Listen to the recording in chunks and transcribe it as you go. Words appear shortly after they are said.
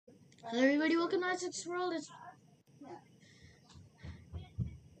Hello everybody, welcome to Isaac's World.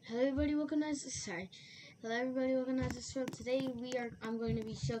 Hello everybody, welcome to Isaac's Hello everybody, welcome to Isaac's World. Today I'm going to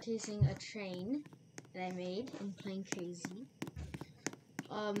be showcasing a train that I made in Plain Crazy.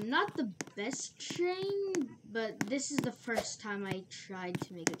 Not the best train, but this is the first time I tried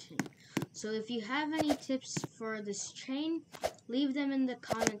to make a train. So if you have any tips for this train, leave them in the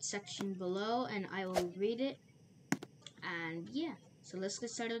comment section below and I will read it. And yeah, so let's get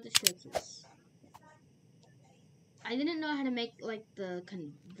started with the showcase. I didn't know how to make like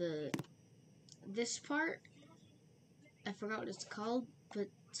this part. I forgot what it's called, but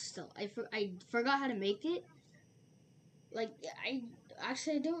still, I forgot how to make it. Like I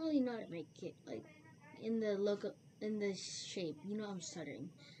don't really know how to make it like in the shape. You know, I'm stuttering.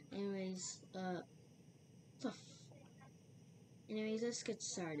 Anyways, anyways, let's get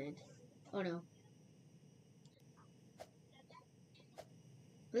started. Oh no.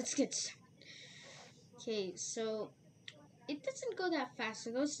 Let's get started. Okay, so it doesn't go that fast.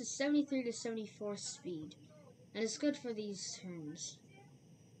 It goes to 73 to 74 speed. And it's good for these turns.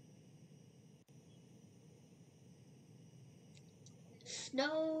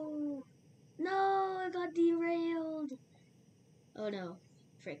 No! No, I got derailed! Oh no.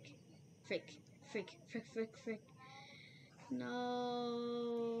 Frick. Frick. Frick. Frick. Frick. Frick.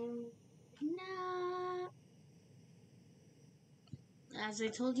 No. No. As I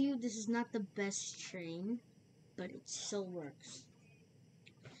told you, this is not the best train, but it still works.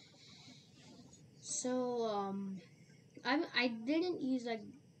 So, I didn't use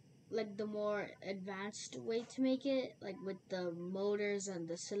like the more advanced way to make it, like with the motors and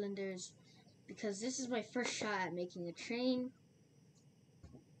the cylinders, because this is my first shot at making a train,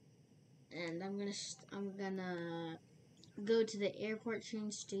 and I'm gonna go to the airport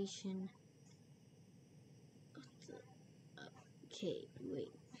train station. Okay,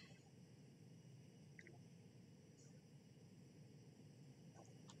 wait.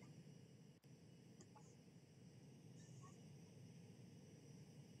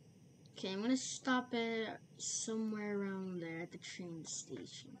 Okay, I'm gonna stop it somewhere around there at the train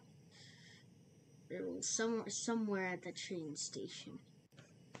station. Somewhere at the train station.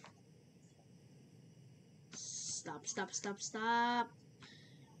 Stop, stop, stop, stop.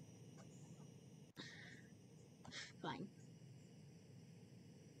 Fine.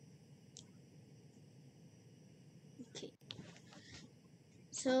 Okay.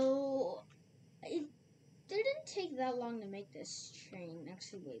 So, it didn't take that long to make this train.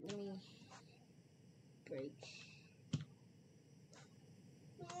 Actually, wait, let me break.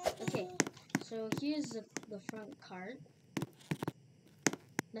 Okay, so here's the front cart.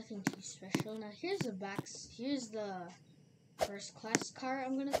 Nothing too special. Now here's the backs. Here's the first class car,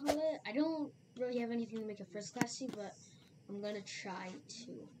 I'm gonna call it. I don't really have anything to make a first classy, but I'm gonna try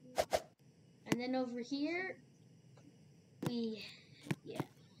to. And then over here,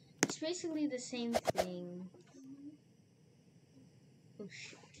 it's basically the same thing. Oh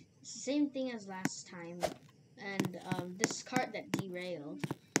shit. It's the same thing as last time. And this cart that derailed,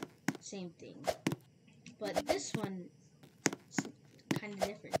 same thing. But this one is kind of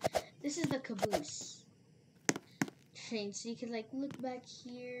different. This is the caboose train, so you can like look back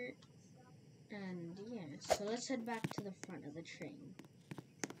here, and yeah. So let's head back to the front of the train.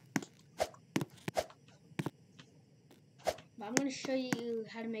 But I'm gonna show you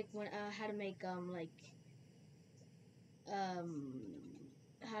how to make one. How to make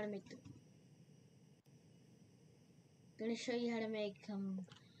the. Gonna show you how to make some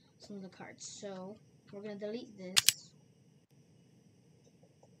of the cards. So we're gonna delete this,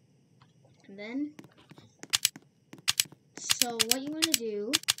 and then. So what you wanna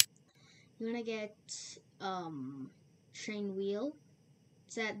do? You wanna get train wheel.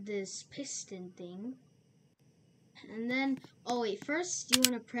 It's at this piston thing. And then, oh wait, first you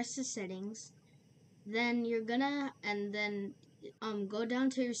want to press the settings, then you're gonna, and then go down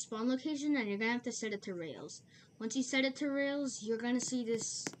to your spawn location, and you're gonna have to set it to rails. Once you set it to rails, you're gonna see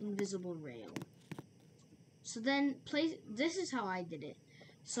this invisible rail. So then this is how I did it.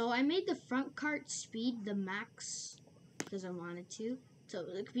 So I made the front cart speed the max, because I wanted to, so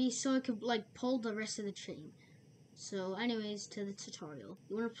it could like pull the rest of the train. So anyways, to the tutorial.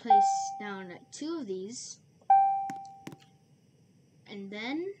 You want to place down 2 of these. And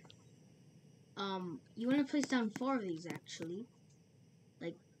then, you want to place down 4 of these, actually.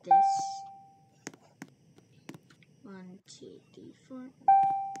 Like this. 1, 2, 3, 4.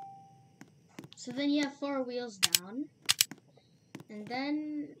 So then you have 4 wheels down. And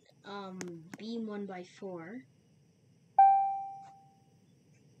then, beam 1 by 4.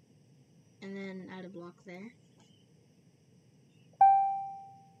 And then add a block there.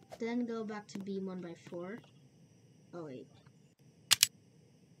 then go back to beam 1x4. Oh wait.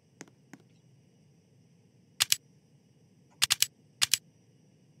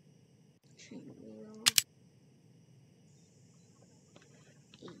 Train wheel.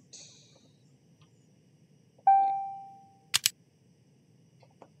 8.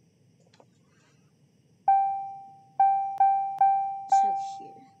 So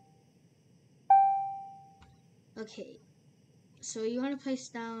here. Okay. So you want to place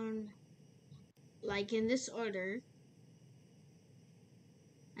down like in this order.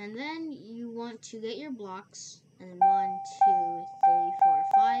 And then you want to get your blocks. And 1, 2, 3, 4,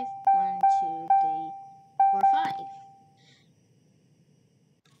 5. 1, 2, 3, 4, 5.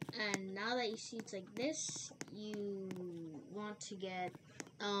 And now that you see it's like this, you want to get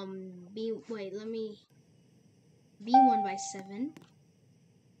B1x7.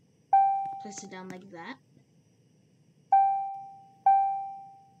 Place it down like that.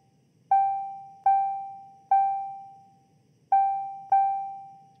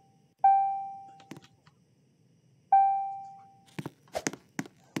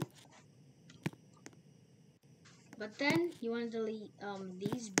 But then you want to delete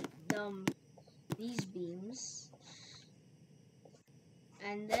these beams,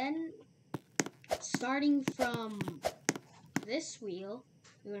 and then starting from this wheel,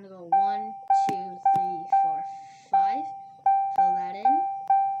 you're gonna go 1, 2, 3, 4, 5. Fill that in,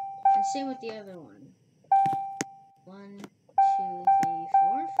 and same with the other one. 1, 2, 3,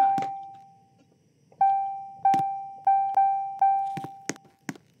 4, 5.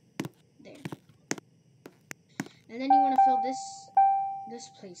 There. And then you want to fill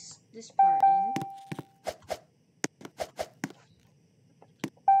this part in.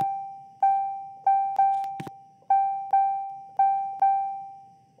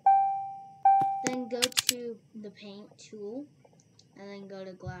 Then go to the paint tool, and then go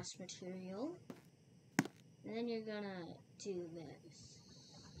to glass material, and then you're gonna do this.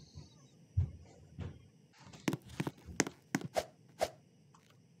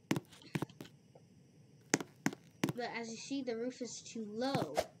 But as you see, the roof is too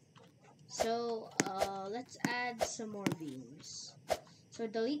low. So let's add some more beams. So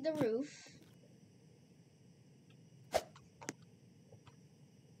delete the roof.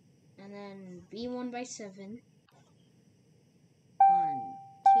 And then beam 1x7. 1,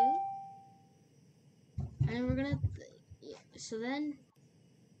 2. And then we're gonna, so then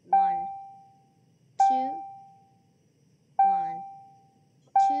 1, 2, 1,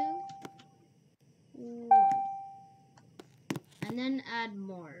 2, 1. And then add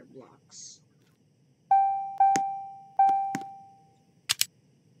more blocks.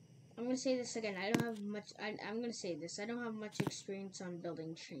 I'm gonna say this again. I don't have much. I'm gonna say this. I don't have much experience on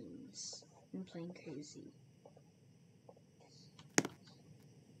building trains and playing crazy.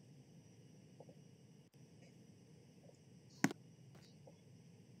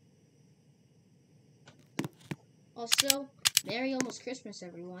 Also, Merry almost Christmas,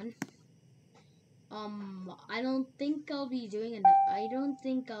 everyone. I don't think I'll be doing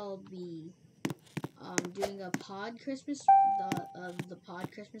doing a pod Christmas, the pod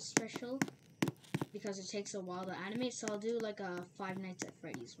Christmas special, because it takes a while to animate. So I'll do like a Five Nights at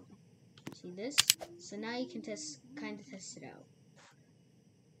Freddy's one. See this? So now you can kind of test it out.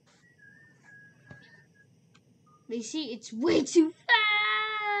 But you see, it's way too fast.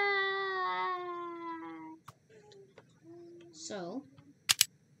 So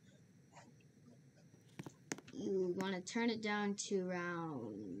you want to turn it down to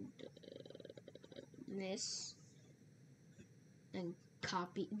around this, then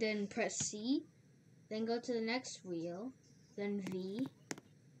copy, then press C, then go to the next wheel, then V,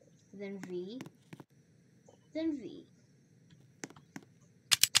 then V, then V.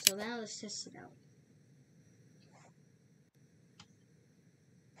 So now let's test it out.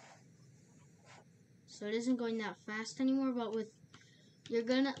 So it isn't going that fast anymore, but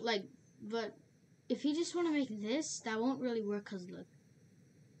but if you just want to make this, that won't really work, cause look.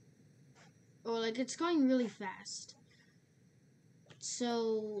 Or like it's going really fast.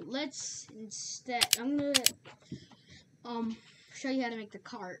 So let's instead, I'm gonna show you how to make the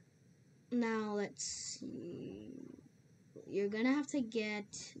cart. Now let's see. You're gonna have to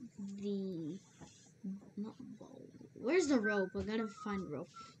get the where's the rope? I gotta find rope.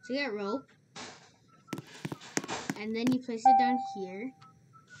 So you get rope, and then you place it down here.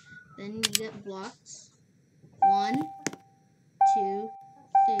 Then you get blocks. 1, 2,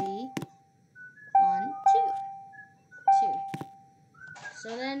 3. 1, 2. So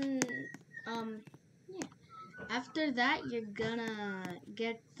then, yeah. After that, you're gonna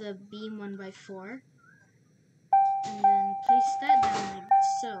get the beam 1x4, and then place that down like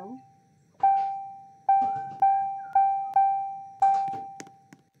so.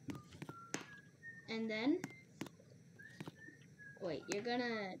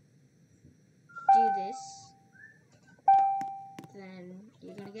 gonna do this. Then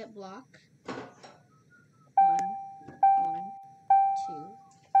you're gonna get block. 1, 1, 2,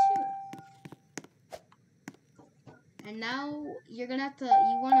 2. And now you're gonna have to,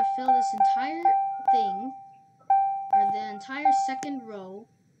 you wanna fill this entire thing, or the entire second row,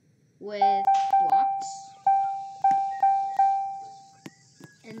 with blocks.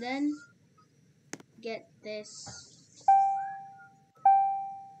 And then get this.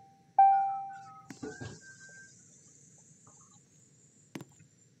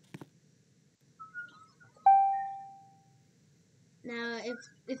 Now,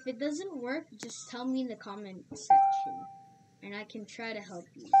 if it doesn't work, just tell me in the comment section, and I can try to help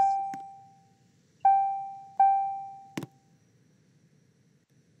you.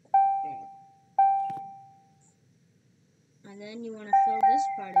 There. And then you want to fill this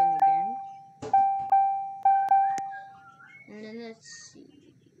part in again. And then let's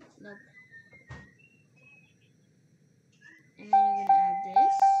see. Nope. And then you're gonna add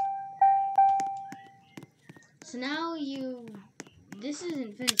this. So now this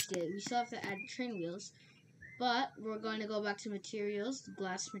isn't finished yet. We still have to add train wheels. But we're going to go back to materials, the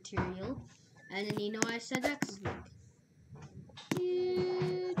glass material. And then you know why I said that? Because look.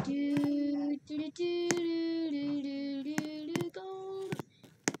 Gold.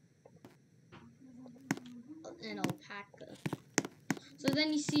 And alpaca. So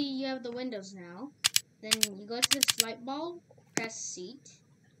then you see you have the windows now. Then you go to this light bulb, press seat.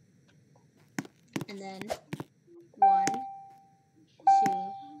 And then 1, 2,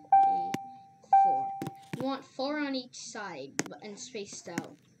 3, 4. You want 4 on each side and spaced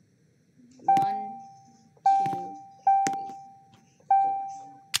out. 1, 2, 3,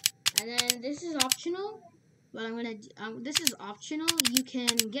 4. And then this is optional. But I'm gonna. This is optional. You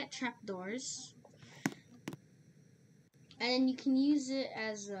can get trapdoors, and then you can use it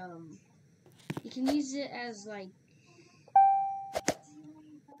as like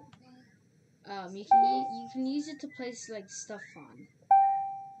you can use it to place like stuff on.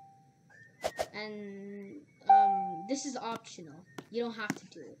 And this is optional. You don't have to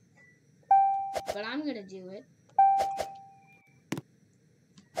do it. But I'm gonna do it.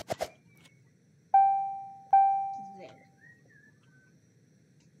 There.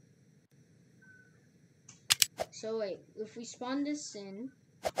 So wait, if we spawn this in,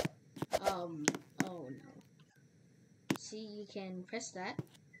 oh no. See, you can press that,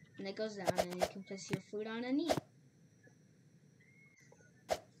 and it goes down, and you can place your food on and eat.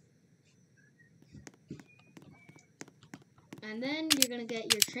 And then you're gonna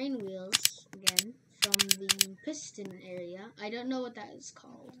get your train wheels again from the piston area. I don't know what that is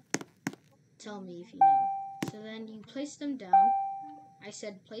called. Tell me if you know. So then you place them down. I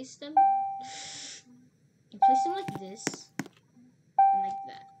said place them. You place them like this and like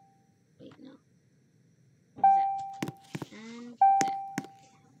that. Wait, no. That and that.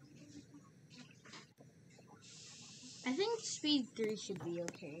 I think speed 3 should be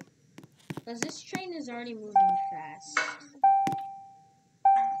okay. Because this train is already moving fast.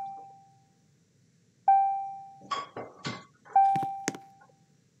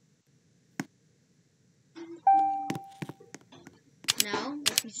 Now,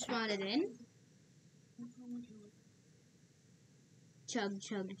 if you spawn it in, chug,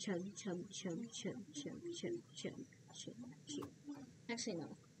 chug, chug, chug, chug, chug, chug, chug, chug, chug, chug. Actually,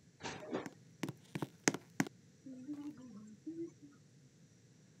 no.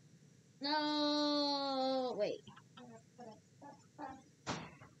 No, wait.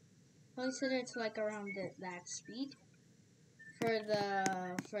 Consider it's like around that speed for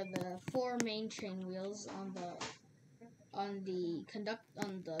the 4 main train wheels on the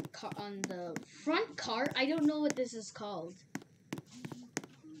front car. I don't know what this is called.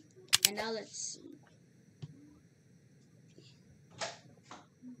 And now let's see.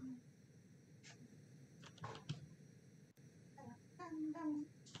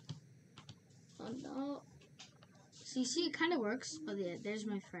 Oh no. So you see, it kind of works. Oh yeah, there's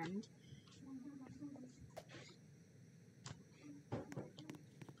my friend.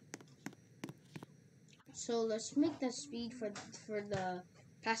 So let's make the speed for the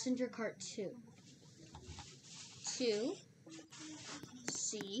passenger cart 2. 2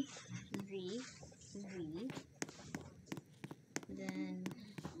 C V V, then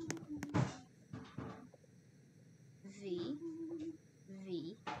V V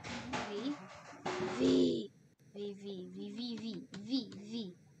V V V V V V V V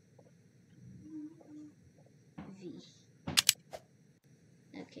V V.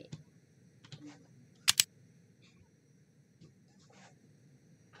 Okay.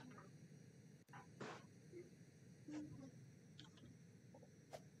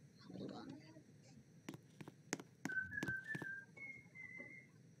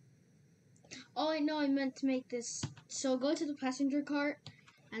 Oh, I know I meant to make this. So go to the passenger cart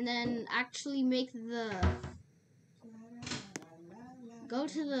and then actually make the. Go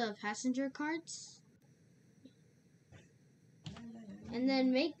to the passenger carts and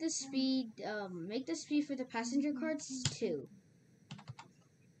then make the speed. Make the speed for the passenger carts 2.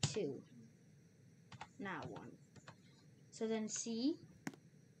 Not 1. So then C,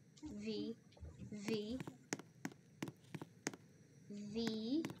 V, V,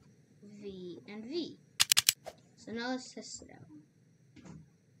 V, V, and V. So now let's test it out.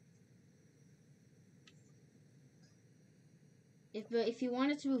 If you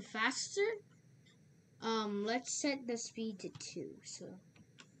want it to move faster, let's set the speed to 2. So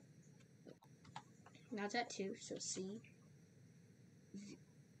now it's at 2. So C, V,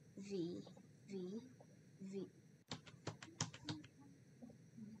 V, V, V.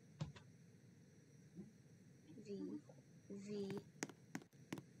 V,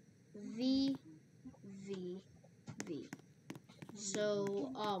 V, V, V.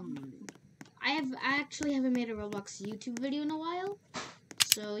 So, I actually haven't made a Roblox YouTube video in a while.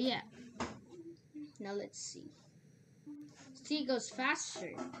 So, yeah. Now, let's see. See, it goes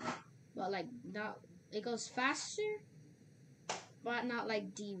faster. But, like, not, it goes faster, but not,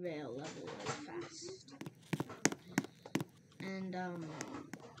 like, derail level fast. And,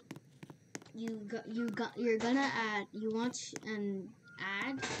 you're gonna add,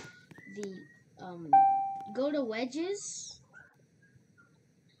 add the, go to wedges,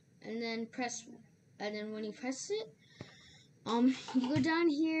 and then when you press it, you go down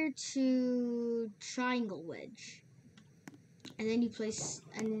here to triangle wedge, and then you place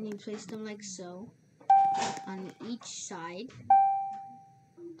them like so on each side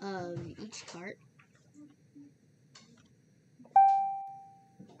of each cart.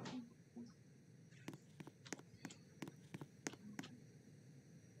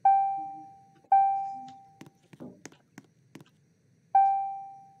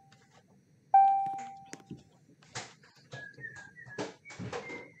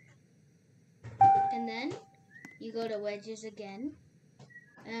 And then you go to wedges again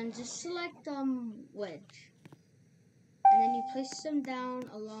and just select wedge, and then you place them down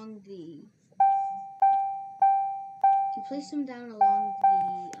along the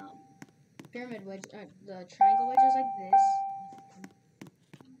pyramid wedge, the triangle wedges like this.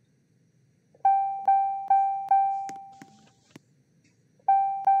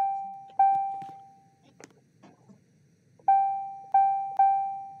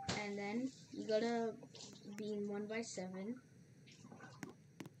 And then you go to beam 1x7 and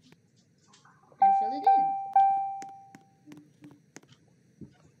fill it in.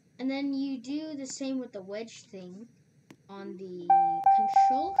 And then you do the same with the wedge thing on the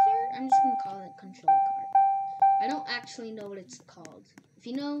control cart. I'm just going to call it control cart. I don't actually know what it's called. If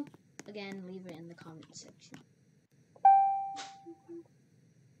you know, again, leave it in the comment section.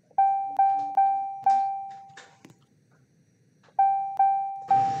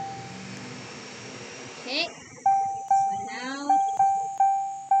 Okay, so now,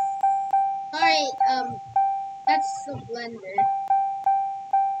 sorry, that's the blender.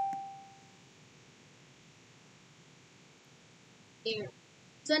 Here.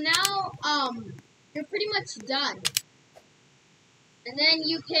 So now, you're pretty much done. And then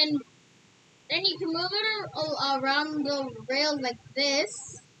you can move it around the rail like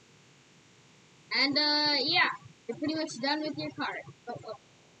this. And, yeah, you're pretty much done with your cart.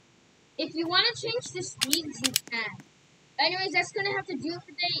 If you want to change the speeds, you can. Anyways, that's going to have to do it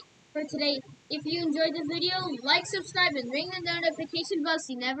for today. If you enjoyed the video, like, subscribe, and ring the notification bell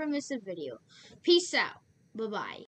so you never miss a video. Peace out. Bye-bye.